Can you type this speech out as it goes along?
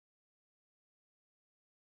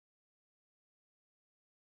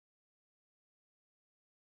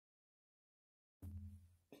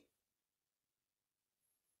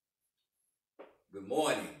Good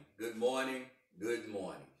morning, good morning, good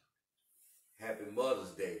morning. Happy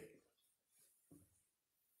Mother's Day.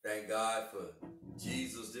 Thank God for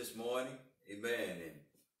Jesus this morning. Amen. And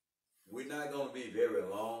we're not going to be very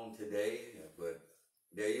long today, but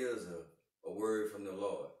there is a word from the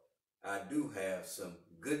Lord. I do have some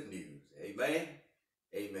good news. Amen.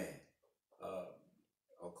 Amen. Uh,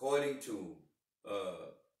 According to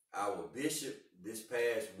our bishop this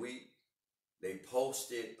past week, they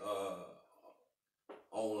posted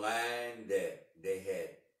online that they had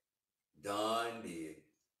done the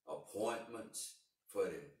appointments for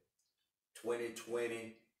the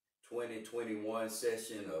 2020-2021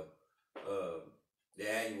 session of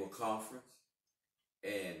the annual conference.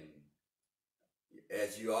 And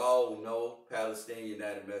as you all know, Palestine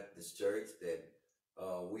United Methodist Church, that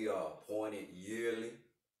we are appointed yearly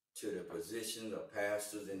to the position of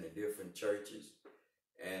pastors in the different churches.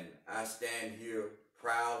 And I stand here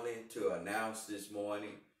proudly to announce this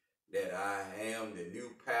morning that I am the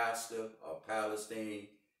new pastor of Palestine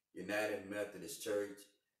United Methodist Church.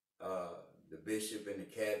 The bishop and the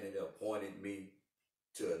cabinet appointed me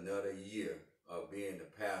to another year of being the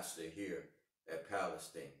pastor here at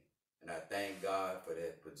Palestine. And I thank God for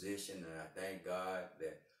that position, and I thank God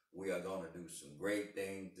that we are going to do some great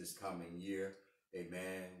things this coming year.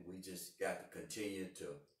 Amen. We just got to continue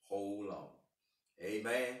to hold on.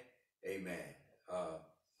 Amen. Amen.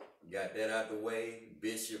 Got that out the way.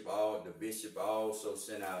 The bishop also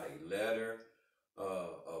sent out a letter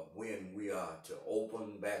of when we are to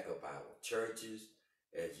open back up our churches.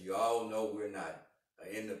 As you all know, we're not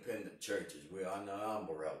independent churches. We're under an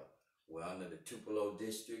umbrella. We're under the Tupelo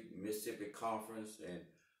District, Mississippi Conference, and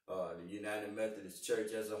the United Methodist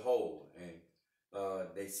Church as a whole. And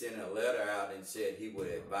they sent a letter out and said he would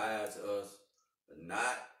advise us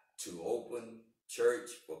not to open church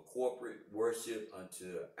for corporate worship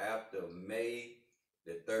until after May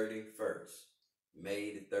the 31st.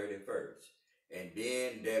 May the 31st. And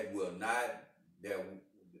then there will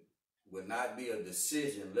not be a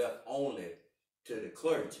decision left only to the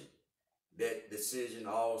clergy. That decision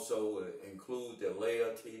also includes the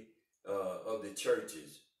laity of the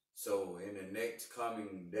churches. So in the next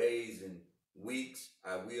coming days and weeks,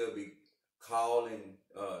 I will be calling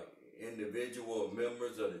individual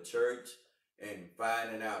members of the church and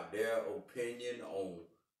finding out their opinion on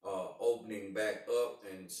opening back up,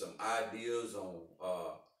 and some ideas on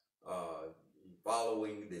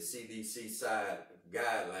following the CDC side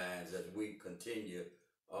guidelines as we continue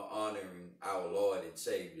honoring our Lord and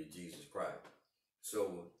Savior Jesus Christ.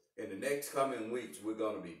 So in the next coming weeks, we're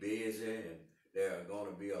going to be busy, and there are going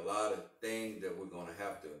to be a lot of things that we're going to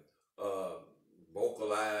have to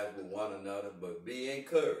vocalize with one another, but be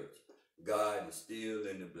encouraged. God is still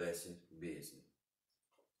in the blessing business.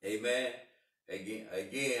 Amen.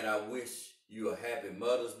 Again, I wish you a happy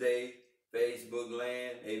Mother's Day, Facebook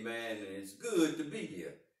land. Amen. And it's good to be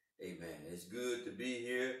here. Amen. It's good to be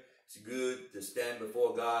here. It's good to stand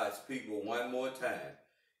before God's people one more time.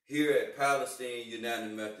 Here at Palestine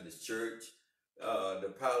United Methodist Church,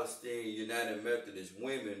 the Palestine United Methodist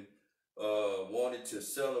women wanted to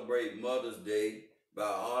celebrate Mother's Day by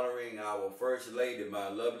honoring our First Lady, my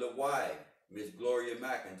lovely wife, Miss Gloria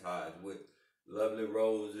McIntosh, with lovely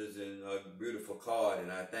roses and a beautiful card. And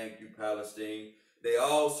I thank you, Palestine. They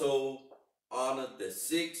also honored the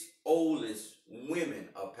 6 oldest women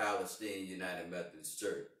of Palestine United Methodist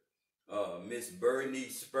Church. Miss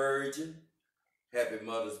Bernice Spurgeon, happy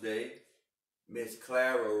Mother's Day. Miss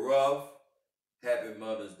Clara Ruff, happy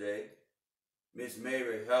Mother's Day. Miss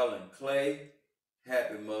Mary Helen Clay,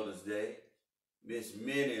 happy Mother's Day. Miss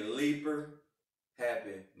Minnie Leeper,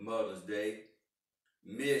 happy Mother's Day.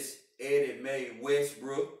 Miss Eddie Mae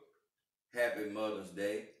Westbrook, happy Mother's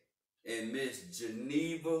Day. And Miss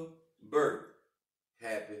Geneva Burke,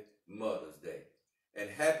 happy Mother's Day. And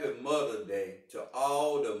happy Mother's Day to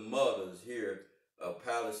all the mothers here of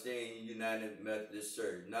Palestine United Methodist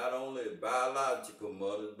Church. Not only biological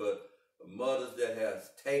mothers, but mothers that have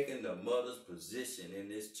taken the mother's position in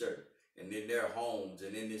this church and in their homes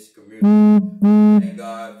and in this community. Thank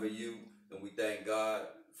God for you, and we thank God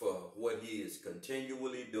for what he is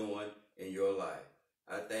continually doing in your life.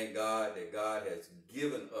 I thank God that God has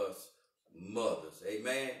given us mothers.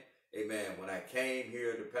 Amen. Amen. When I came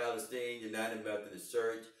here to Palestine United Methodist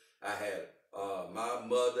Church, I had my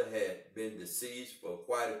mother had been deceased for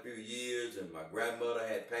quite a few years, and my grandmother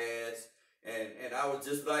had passed, and I was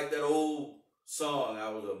just like that old song. I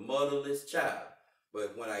was a motherless child.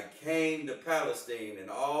 But when I came to Palestine and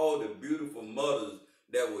all the beautiful mothers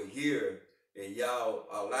that were here, and y'all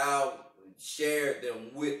shared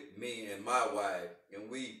them with me and my wife, and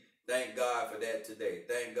we thank God for that today.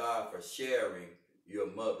 Thank God for sharing your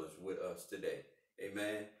mothers with us today.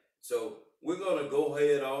 Amen. So we're going to go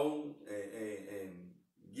ahead on and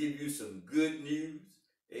give you some good news.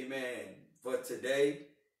 Amen. For today,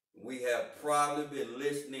 we have probably been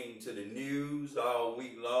listening to the news all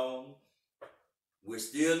week long. We're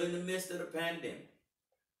still in the midst of the pandemic.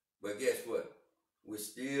 But guess what? We're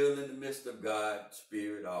still in the midst of God's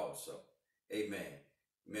Spirit also. Amen.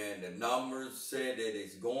 Man, the numbers said that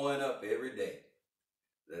it's going up every day.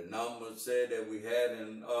 The numbers said that we had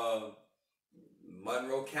in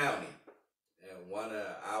Monroe County, and one of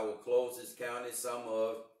our closest counties, some of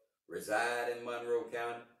us reside in Monroe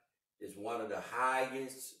County, is one of the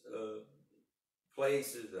highest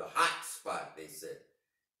places, a hot spot, they said,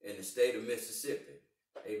 in the state of Mississippi.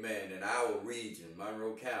 Amen. In our region,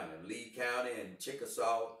 Monroe County, Lee County, and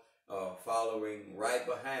Chickasaw following right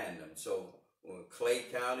behind them. So Clay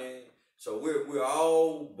County. So we're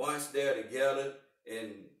all bunched there together,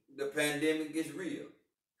 and the pandemic is real.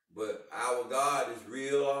 But our God is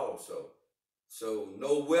real also. So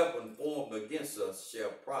no weapon formed against us shall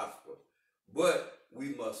prosper. But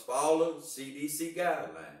we must follow CDC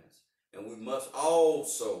guidelines, and we must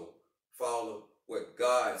also follow what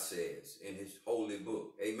God says in his holy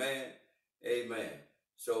book. Amen. Amen.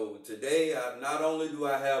 So today, not only do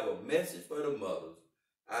I have a message for the mothers,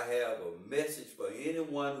 I have a message for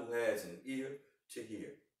anyone who has an ear to hear.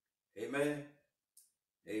 Amen.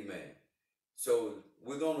 Amen. So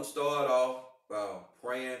we're going to start off by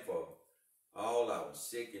praying for all our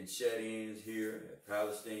sick and shut-ins here at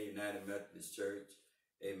Palestine United Methodist Church.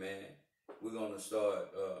 Amen. We're going to start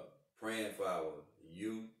praying for our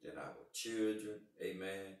youth and our children.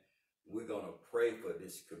 Amen. We're going to pray for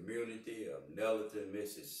this community of Nettleton,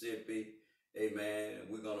 Mississippi. Amen. And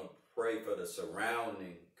we're going to pray for the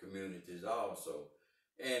surrounding communities also.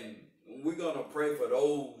 And we're going to pray for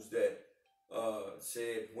those that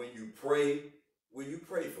said, when you pray, will you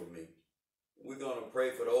pray for me? We're going to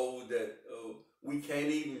pray for those that we can't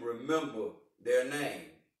even remember their name,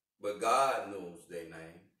 but God knows their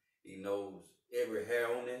name. He knows every hair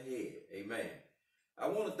on their head. Amen. I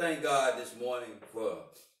want to thank God this morning for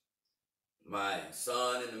my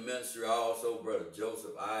son in the ministry, also Brother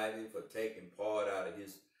Joseph Ivy, for taking part out of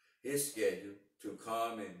his schedule to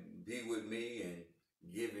come and be with me and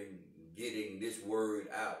getting this word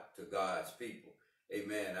out to God's people.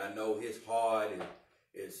 Amen. I know his heart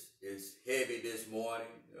is heavy this morning.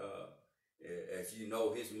 As you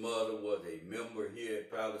know, his mother was a member here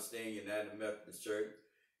at Palestine United Methodist Church,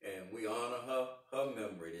 and we honor her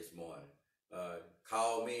memory this morning.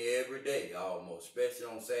 Call me every day almost, especially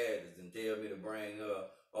on Saturdays, and tell me to bring her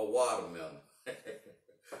a watermelon.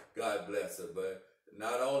 God bless her. But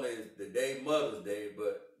not only is the day Mother's Day,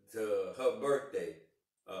 but her birthday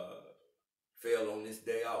fell on this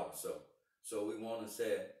day also. So we want to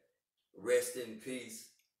say, rest in peace.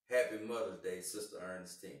 Happy Mother's Day, Sister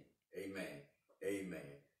Ernestine. Amen. Amen.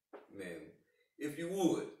 Amen. If you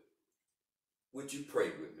would you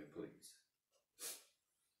pray with me, please?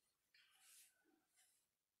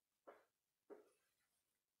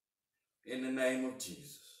 In the name of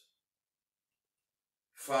Jesus.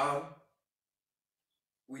 Father,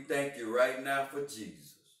 we thank you right now for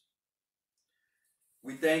Jesus.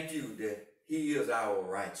 We thank you that he is our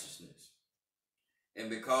righteousness. And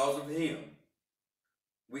because of him,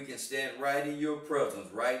 we can stand right in your presence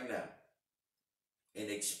right now and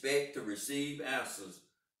expect to receive answers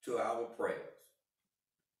to our prayers.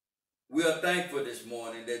 We are thankful this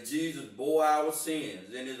morning that Jesus bore our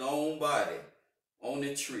sins in his own body on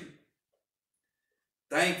the tree.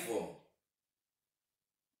 Thankful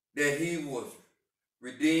that he was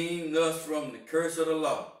redeeming us from the curse of the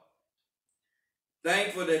law.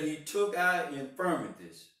 Thankful that he took our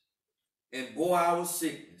infirmities and bore our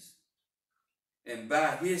sickness. And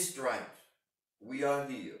by his stripes, we are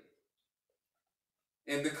healed.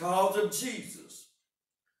 And because of Jesus,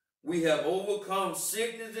 we have overcome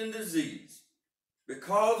sickness and disease.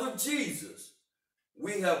 Because of Jesus,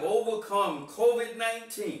 we have overcome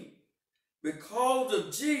COVID-19. Because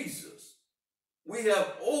of Jesus, we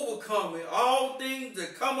have overcome all things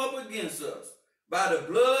that come up against us by the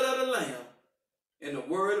blood of the Lamb and the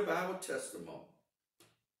word of our testimony.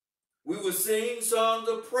 We will sing songs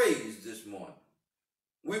of praise this morning.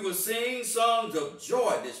 We will sing songs of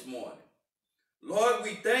joy this morning. Lord,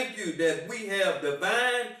 we thank you that we have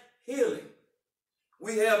divine healing.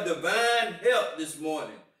 We have divine help this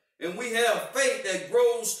morning. And we have faith that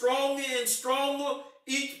grows stronger and stronger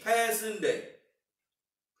each passing day.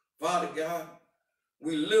 Father God,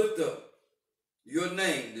 we lift up your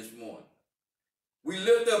name this morning. We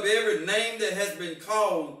lift up every name that has been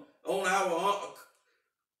called on our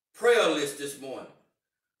prayer list this morning.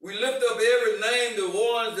 We lift up every name, the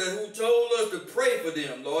ones who told us to pray for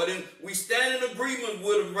them, Lord. And we stand in agreement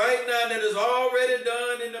with them right now that is already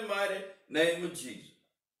done in the mighty name of Jesus.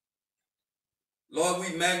 Lord,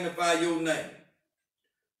 we magnify your name.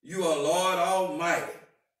 You are Lord Almighty.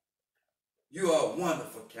 You are a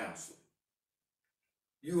wonderful counselor.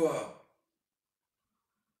 You are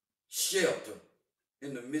shelter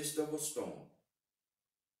in the midst of a storm.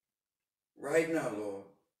 Right now, Lord,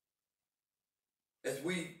 as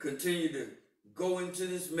we continue to go into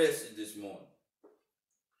this message this morning,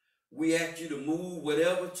 we ask you to move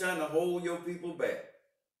whatever trying to hold your people back.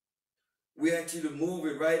 We ask you to move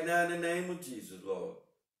it right now in the name of Jesus, Lord.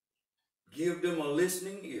 Give them a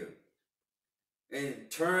listening ear and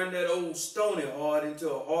turn that old stony heart into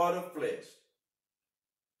a heart of flesh.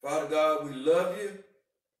 Father God, we love you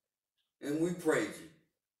and we praise you.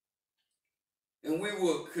 And we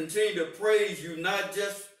will continue to praise you not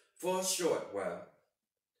just for a short while,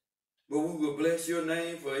 but we will bless your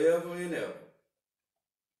name forever and ever.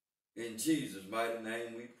 In Jesus' mighty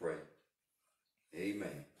name we pray.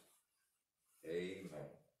 Amen. Amen.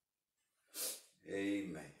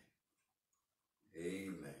 Amen.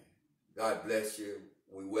 Amen. God bless you.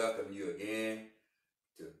 We welcome you again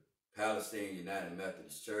to Palestine United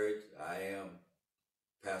Methodist Church. I am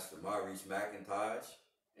Pastor Maurice McIntosh.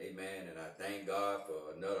 Amen. And I thank God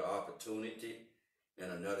for another opportunity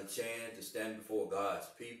and another chance to stand before God's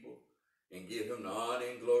people and give him the honor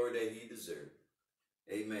and glory that he deserves.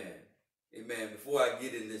 Amen. Amen. Before I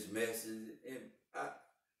get in this message,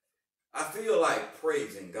 I feel like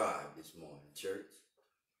praising God this morning, church.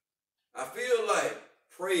 I feel like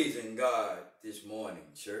praising God this morning,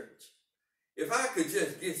 church. If I could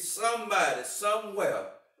just get somebody somewhere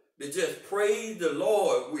to just praise the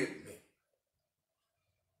Lord with me.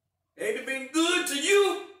 Ain't it been good to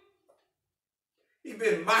you? He's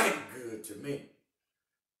been mighty good to me.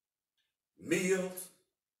 Meals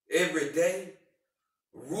every day,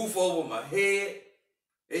 roof over my head,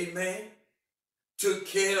 amen. Took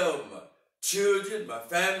care of my children, my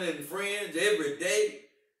family and friends every day.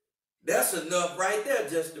 That's enough right there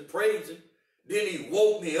just to praise him. Then he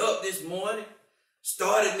woke me up this morning,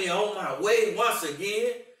 started me on my way once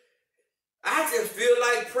again. I just feel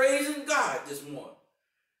like praising God this morning.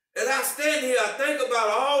 As I stand here, I think about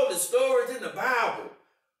all the stories in the Bible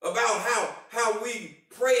about how we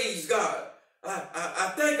praise God.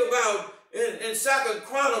 I think about in 2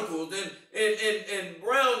 Chronicles and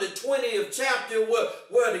around the 20th chapter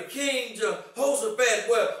where the king Jehoshaphat,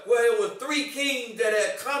 where it was 3 kings that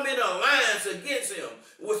had come in alliance against him,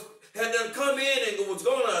 had done come in and was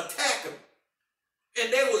going to attack him.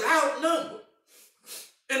 And they was outnumbered.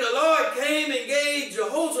 And the Lord came and gave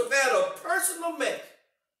Jehoshaphat a personal message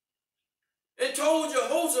and told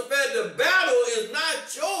Jehoshaphat, the battle is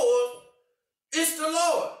not yours, it's the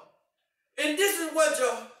Lord. And this is what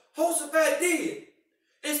Jehoshaphat did.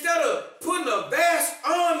 Instead of putting a vast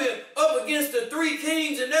army up against the 3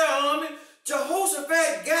 kings and their army,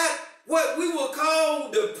 Jehoshaphat got what we will call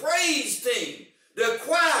the praise team, the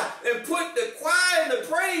choir, and put the choir and the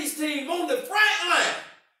praise team on the front line.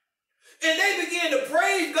 And they began to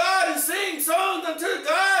praise God and sing songs unto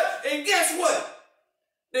God. And guess what?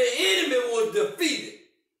 The enemy was defeated.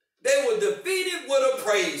 They were defeated with a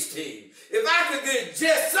praise team. If I could get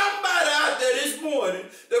just somebody out there this morning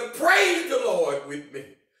to praise the Lord with me.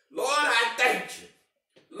 Lord, I thank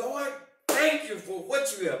you. Lord, thank you for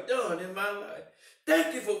what you have done in my life.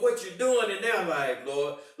 Thank you for what you're doing in their life,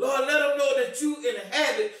 Lord. Lord, let them know that you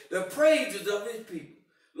inhabit the praises of his people.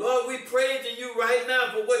 Lord, we're praising you right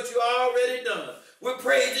now for what you already done. We're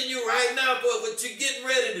praising you right now for what you're getting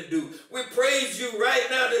ready to do. We praise you right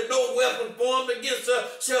now that no weapon formed against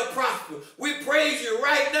us shall prosper. We praise you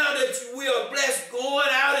right now that we are blessed going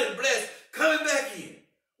out and blessed coming back in.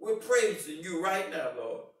 We're praising you right now,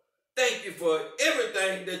 Lord. Thank you for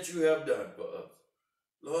everything that you have done for us.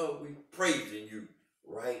 Lord, we're praising you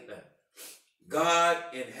right now. God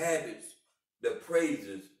inhabits the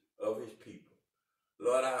praises of his people.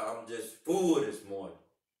 Lord, I'm just full this morning.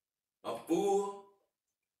 I'm full,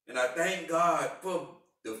 and I thank God for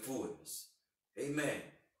the fullness. Amen.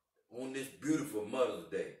 On this beautiful Mother's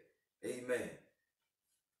Day. Amen.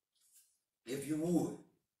 If you would,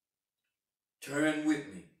 turn with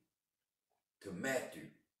me to Matthew,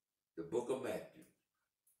 the book of Matthew.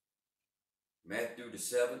 Matthew, the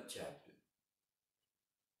 7th chapter.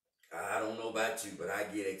 I don't know about you, but I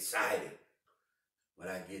get excited when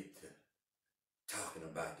I get to talking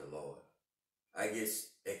about the Lord. I get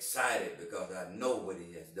excited because I know what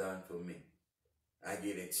he has done for me. I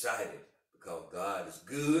get excited because God is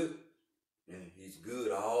good and he's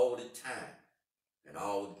good all the time. And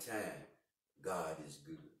all the time, God is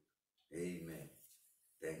good. Amen.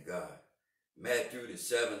 Thank God. Matthew, the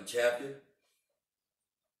 7th chapter.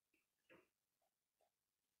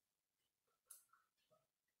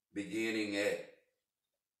 Beginning at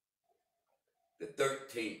the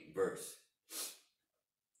 13th verse.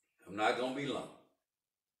 I'm not going to be long.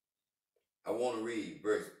 I want to read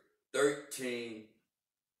verse 13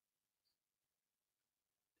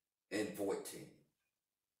 and 14.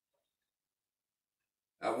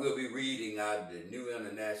 I will be reading out of the New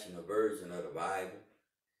International Version of the Bible.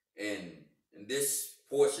 And this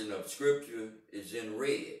portion of scripture is in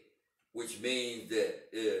red, which means that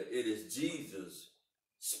it is Jesus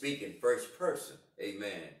speaking first person.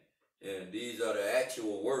 Amen. And these are the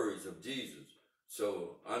actual words of Jesus.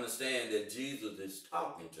 So understand that Jesus is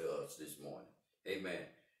talking to us this morning. Amen.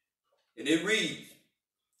 And it reads,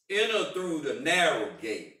 enter through the narrow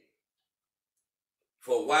gate,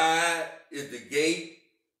 for wide is the gate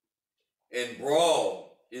and broad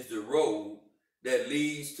is the road that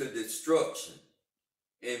leads to destruction,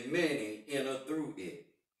 and many enter through it.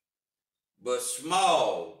 But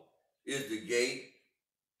small is the gate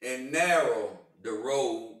and narrow the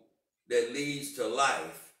road that leads to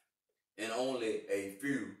life, and only a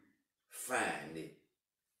few find it.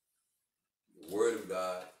 The word of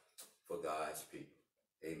God for God's people.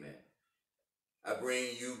 Amen. I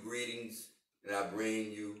bring you greetings, and I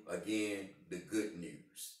bring you again the good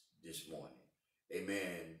news this morning.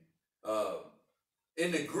 Amen.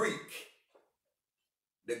 In the Greek,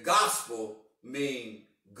 the gospel means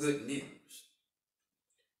good news.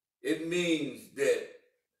 It means that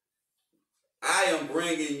I am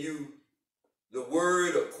bringing you the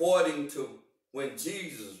word according to when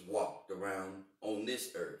Jesus walked around on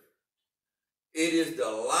this earth. It is the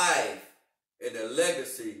life and the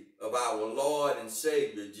legacy of our Lord and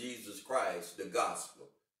Savior, Jesus Christ, the gospel.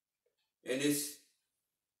 And it's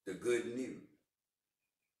the good news.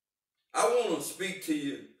 I want to speak to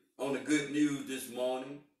you on the good news this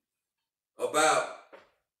morning about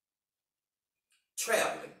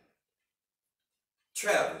traveling.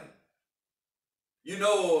 Traveling. You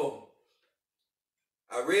know,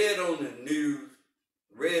 I read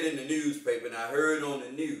in the newspaper, and I heard on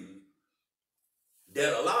the news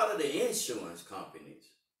that a lot of the insurance companies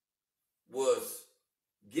was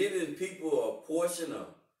giving people a portion of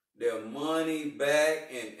their money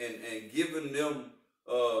back and giving them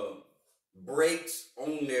breaks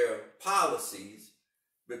on their policies,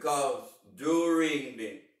 because during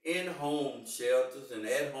the in-home shelters and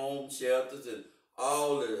at-home shelters and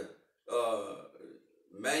all the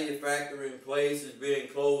manufacturing places being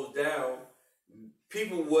closed down,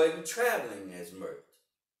 people wasn't traveling as much.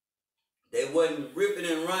 They wasn't ripping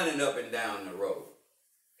and running up and down the road.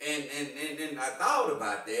 And I thought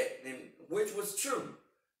about that, and which was true,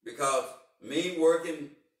 because me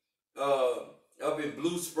working up in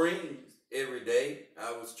Blue Springs every day,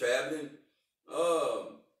 I was traveling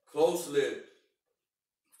closely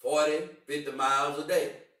 40, 50 miles a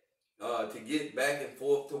day to get back and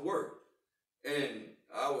forth to work. And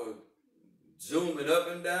I was zooming up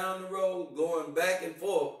and down the road, going back and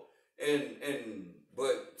forth.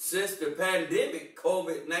 But since the pandemic,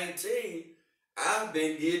 COVID-19, I've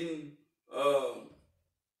been getting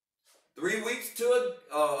 3 weeks to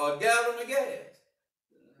a gallon of gas.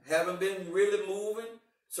 Haven't been really moving.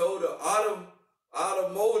 So the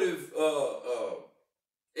automotive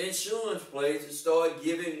insurance places started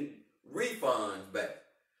giving refunds back.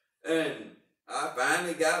 And I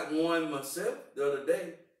finally got one myself the other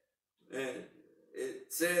day. And it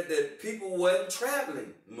said that people wasn't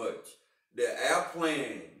traveling much. The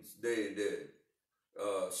airplanes, they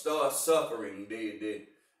start suffering.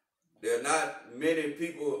 There are not many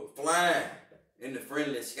people flying in the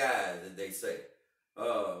friendly skies, as they say.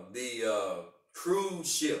 The cruise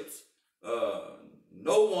ships,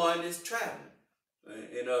 no one is traveling,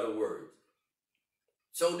 in other words.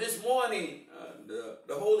 So this morning,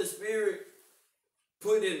 the Holy Spirit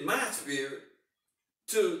put in my spirit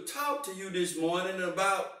to talk to you this morning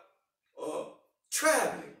about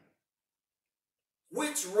traveling.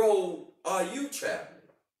 Which road are you traveling?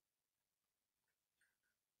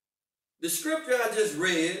 The scripture I just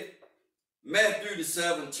read, Matthew the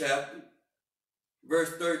 7th chapter,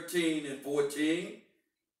 verse 13 and 14,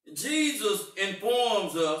 Jesus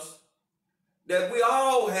informs us that we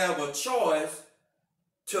all have a choice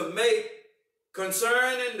to make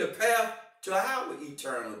concerning the path to our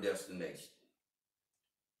eternal destination.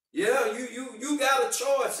 Yeah, you got a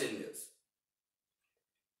choice in this.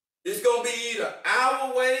 It's going to be either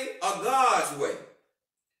our way or God's way.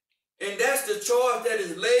 And that's the choice that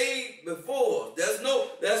is laid before us.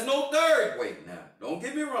 There's no third way now. Don't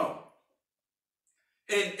get me wrong.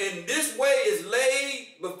 And this way is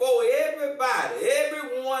laid before everybody,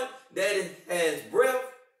 everyone that has breath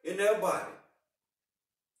in their body.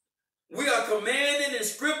 We are commanded in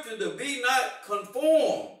Scripture to be not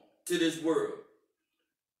conformed to this world,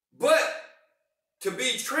 but to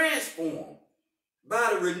be transformed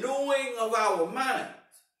by the renewing of our minds.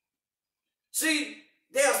 See,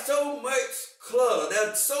 there's so much clutter,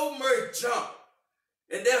 there's so much junk,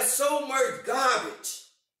 and there's so much garbage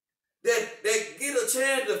that get a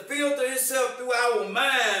chance to filter itself through our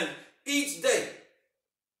mind each day.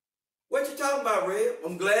 What you talking about, Red?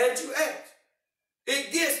 I'm glad you asked.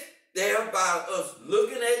 It gets there by us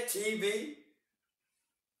looking at TV,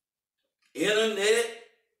 internet,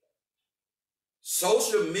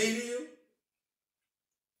 social media,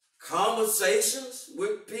 conversations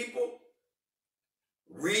with people,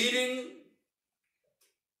 reading.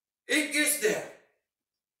 It gets there.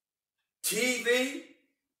 TV.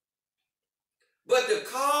 But the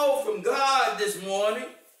call from God this morning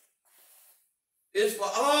is for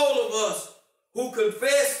all of us who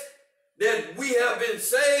confess that we have been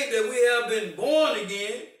saved, that we have been born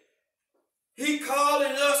again. He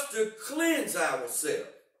calling us to cleanse ourselves.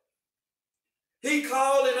 He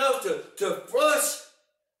calling us to flush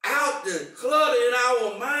out the clutter in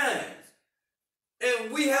our minds.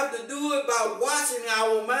 And we have to do it by washing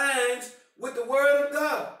our minds with the Word of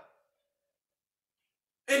God.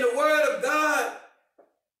 And the Word of God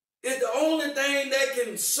is the only thing that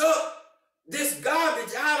can suck this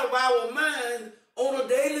garbage out of our mind on a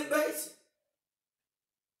daily basis.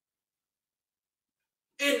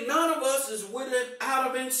 And none of us is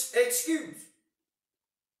without of an excuse.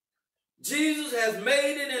 Jesus has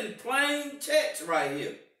made it in plain text right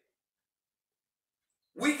here.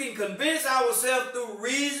 We can convince ourselves through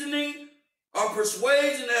reasoning or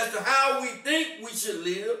persuasion as to how we think we should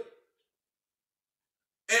live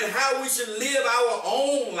and how we should live our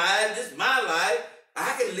own life. This is my life.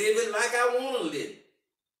 I can live it like I want to live it.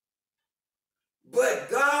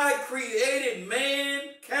 But God created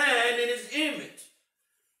mankind in his image.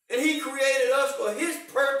 And he created us for his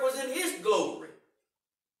purpose and his glory.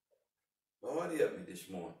 Lord, help me this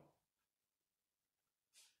morning.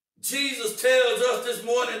 Jesus tells us this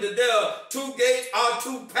morning that there are two gates or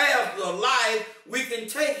two paths of life we can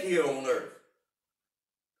take here on earth.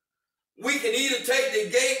 We can either take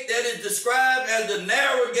the gate that is described as the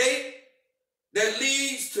narrow gate that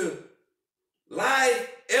leads to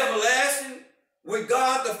life everlasting with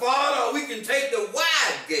God the Father, or we can take the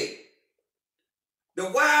wide gate. The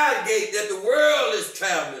wide gate that the world is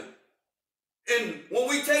traveling. And when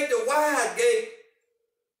we take the wide gate,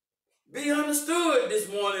 be understood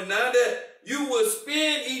this morning now that you will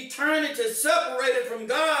spend eternity separated from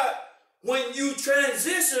God when you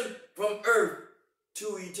transition from earth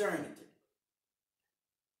to eternity.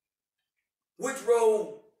 Which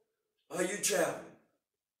road are you traveling?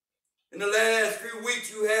 In the last few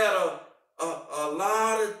weeks, you had a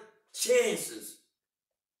lot of chances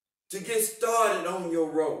to get started on your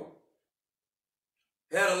road.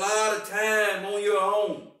 Had a lot of time on your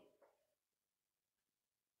own.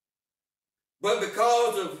 But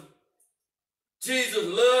because of Jesus'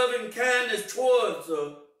 love and kindness towards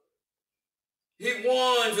us, he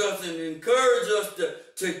warns us and encourages us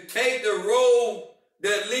to take the road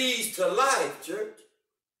that leads to life, church.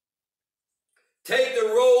 Take the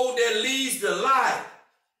road that leads to life.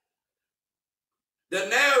 The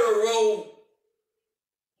narrow road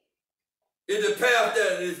is the path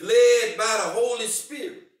that is led by the Holy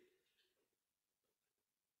Spirit.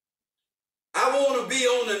 I want to be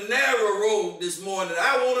on the narrow road this morning.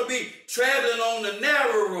 I want to be traveling on the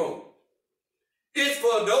narrow road. It's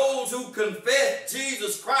for those who confess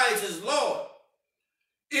Jesus Christ as Lord.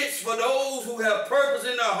 It's for those who have purpose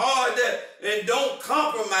in their heart and don't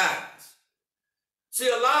compromise. See,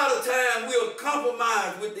 a lot of times we'll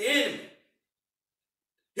compromise with the enemy.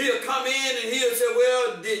 He'll come in and he'll say,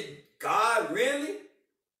 well, did God really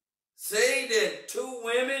say that two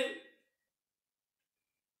women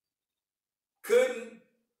couldn't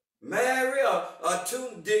marry or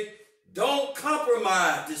two? Don't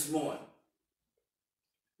compromise this morning.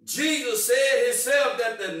 Jesus said himself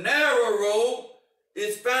that the narrow road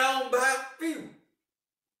is found by few.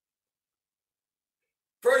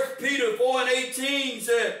 1 Peter 4:18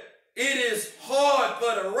 said, it is hard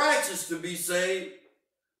for the righteous to be saved.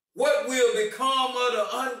 What will become of the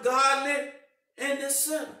ungodly and the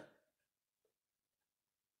sinner?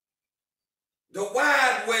 The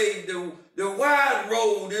wide way, the wide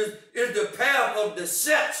road is the path of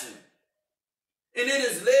deception. And it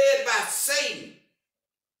is led by Satan,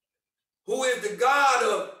 who is the god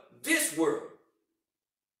of this world.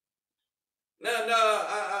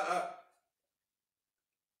 Now,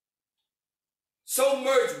 So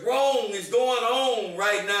much wrong is going on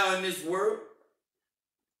right now in this world.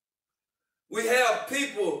 We have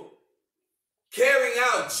people carrying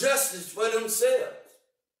out justice for themselves.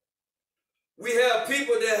 We have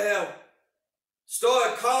people that have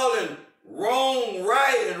started calling wrong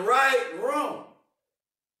right and right wrong.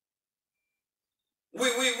 We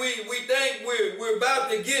think we're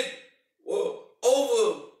about to get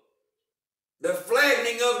over the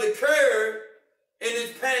flattening of the curve in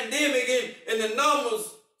this pandemic, and the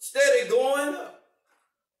numbers steady going up.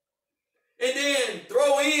 And then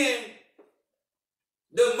throw in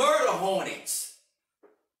the murder hornets.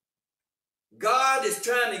 God is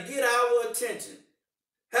trying to get our attention.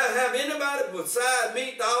 Have anybody beside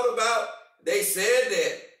me thought about, they said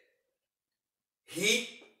that heat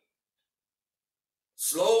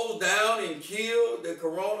slows down and kills the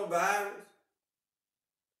coronavirus?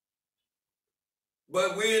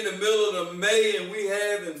 But we're in the middle of May and we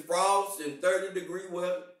having frost and 30-degree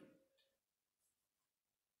weather.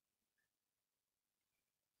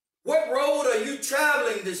 What road are you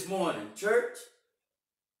traveling this morning, church?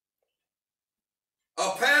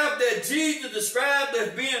 A path that Jesus described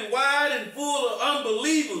as being wide and full of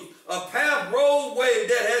unbelievers. A path roadway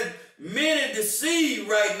that has many deceived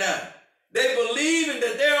right now. They believing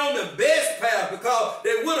that they're on the best path because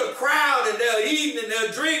they're with a crowd and they're eating and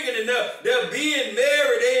they're drinking and they're being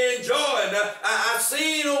merry, they're enjoying. I've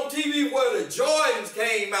seen on TV where the Jordans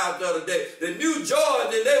came out the other day, the new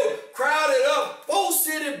Jordans, and they were crowded up 4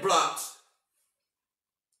 city blocks.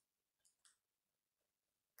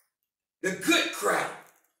 The good crowd,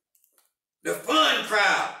 the fun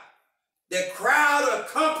crowd, the crowd of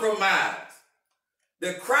compromise,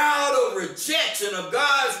 the crowd of rejection of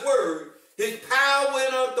God's word, his power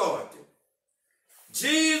and authority.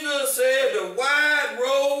 Jesus said the wide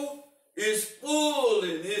road is full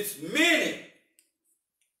and it's many.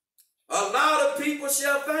 A lot of people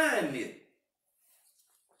shall find it.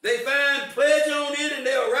 They find pleasure on it and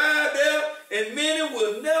they arrive there, and many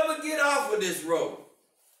will never get off of this road.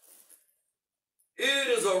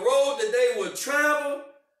 It is a road that they will travel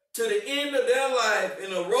to the end of their life,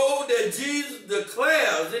 and a road that Jesus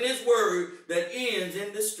declares in his word that ends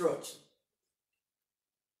in destruction.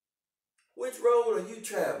 Which road are you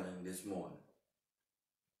traveling this morning?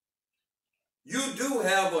 You do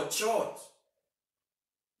have a choice.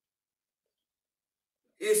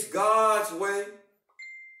 It's God's way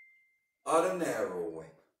or the narrow way.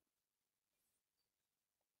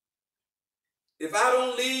 If I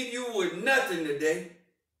don't leave you with nothing today,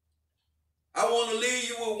 I want to leave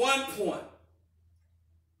you with one point.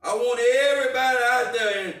 I want everybody out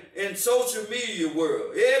there in social media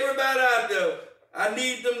world, everybody out there, I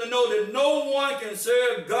need them to know that no one can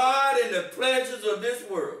serve God and the pleasures of this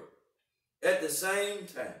world at the same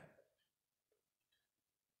time.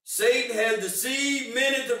 Satan has deceived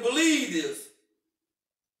many to believe this,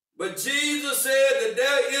 but Jesus said that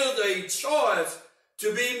there is a choice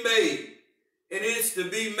to be made, and it's to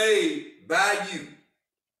be made by you.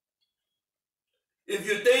 If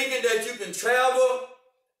you're thinking that you can travel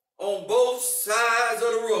on both sides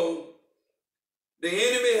of the road, the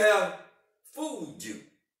enemy have fooled you.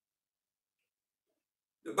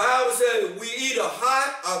 The Bible says we either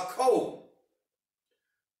hot or cold.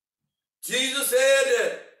 Jesus said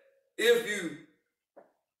that if you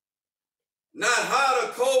not hot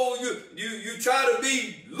or cold, you try to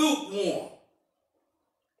be lukewarm.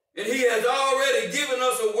 And he has already given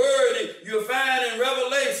us a word that you'll find in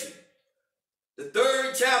Revelation. The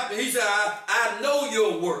 3rd chapter, he said, I know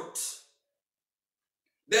your works.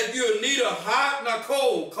 That you're neither hot nor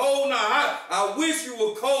cold, cold nor hot. I wish you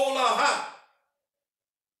were cold or hot.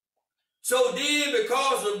 So then,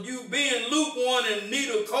 because of you being lukewarm and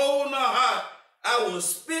neither cold nor hot, I will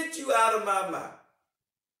spit you out of my mouth.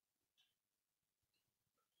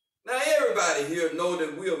 Now, everybody here know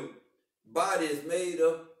that our body is made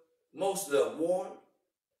up mostly of water.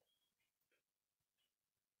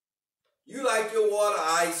 You like your water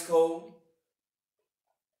ice cold.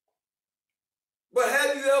 But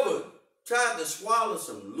have you ever tried to swallow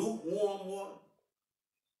some lukewarm water?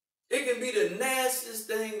 It can be the nastiest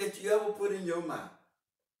thing that you ever put in your mouth.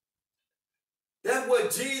 That's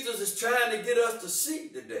what Jesus is trying to get us to see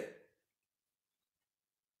today.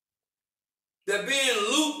 That being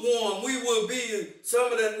lukewarm, we will be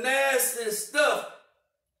some of the nastiest stuff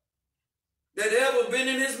that ever been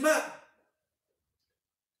in his mouth.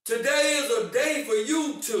 Today is a day for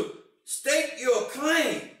you to stake your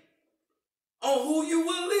claim on who you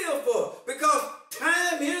will live for, because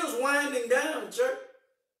time is winding down, church.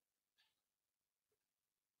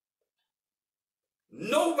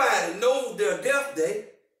 Nobody knows their death day,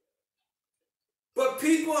 but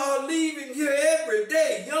people are leaving here every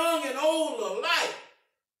day, young and old alike.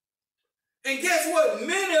 And guess what?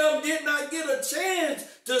 Many of them did not get a chance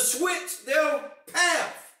to switch their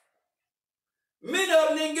path. Many of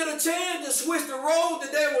them didn't get a chance to switch the road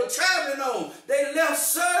that they were traveling on. They left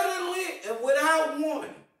suddenly and without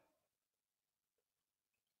warning.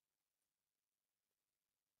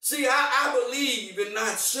 See, I believe in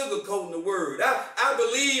not sugarcoating the word. I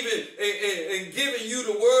believe in giving you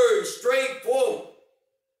the word straightforward.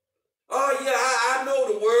 Oh, yeah, I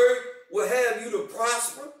know the word will have you to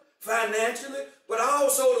prosper financially, but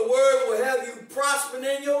also the word will have you prospering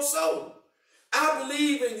in your soul. I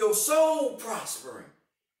believe in your soul prospering.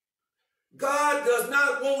 God does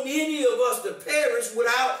not want any of us to perish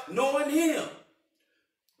without knowing him.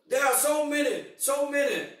 There are so many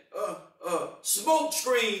smoke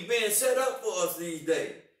screens being set up for us these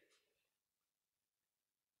days.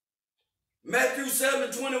 Matthew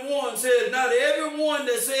 7:21 says, not everyone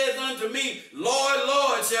that says unto me, Lord,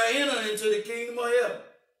 Lord, shall enter into the kingdom of heaven,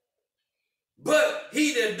 but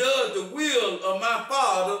he that does the will of my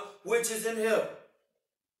Father which is in heaven.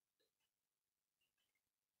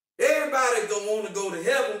 Everybody gonna want to go to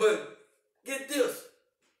heaven, but get this.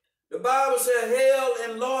 The Bible says hell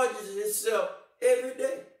enlarges itself every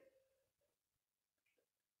day.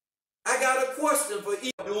 I got a question for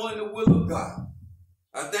each doing the will of God.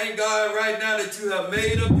 I thank God right now that you have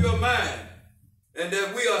made up your mind and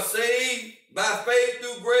that we are saved by faith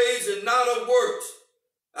through grace and not of works.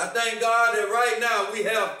 I thank God that right now we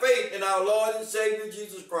have faith in our Lord and Savior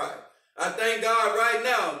Jesus Christ. I thank God right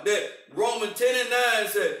now that Romans 10:9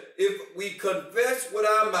 said, if we confess with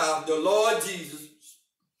our mouth the Lord Jesus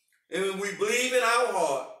and we believe in our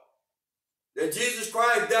heart that Jesus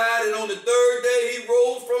Christ died and on the third day he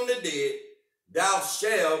rose from the dead, thou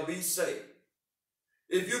shalt be saved.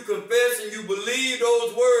 If you confess and you believe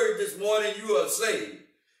those words this morning, you are saved.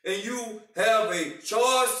 And you have a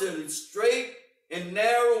choice to straight and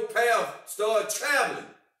narrow path. Start traveling.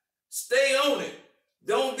 Stay on it.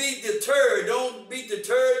 Don't be deterred. Don't be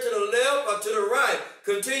deterred to the left or to the right.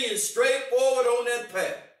 Continue straight forward on that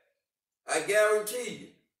path. I guarantee you,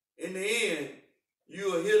 in the end,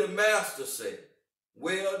 you will hear the master say,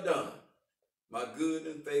 well done, my good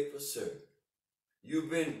and faithful servant. You've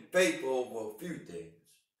been faithful over a few things.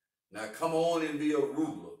 Now come on and be a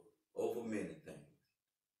ruler over many things.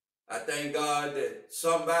 I thank God that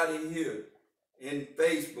somebody here in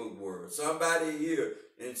Facebook world, somebody here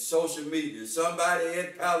in social media, somebody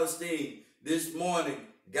in Palestine this morning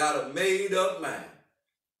got a made up mind.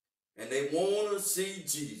 And they want to see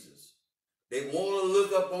Jesus. They want to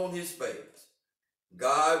look up on his face.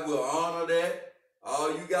 God will honor that. All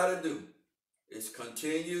you got to do is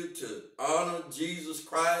continue to honor Jesus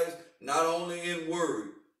Christ, not only in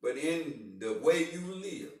word, but in the way you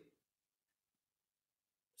live.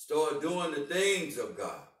 Start doing the things of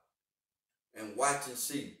God and watch and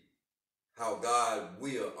see how God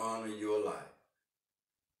will honor your life.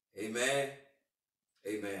 Amen.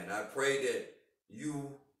 Amen. I pray that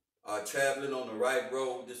you are traveling on the right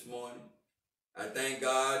road this morning. I thank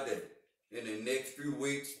God that in the next few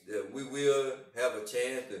weeks that we will have a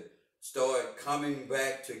chance to start coming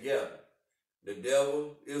back together. The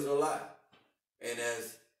devil is a lie. And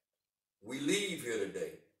as we leave here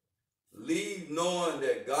today, leave knowing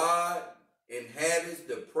that God inhabits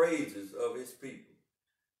the praises of his people.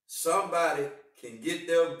 Somebody can get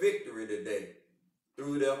their victory today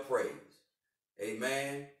through their praise.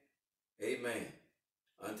 Amen. Amen.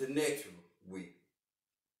 Until next week,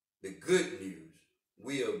 the good news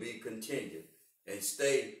will be continued and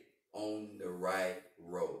stay on the right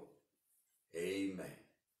road. Amen.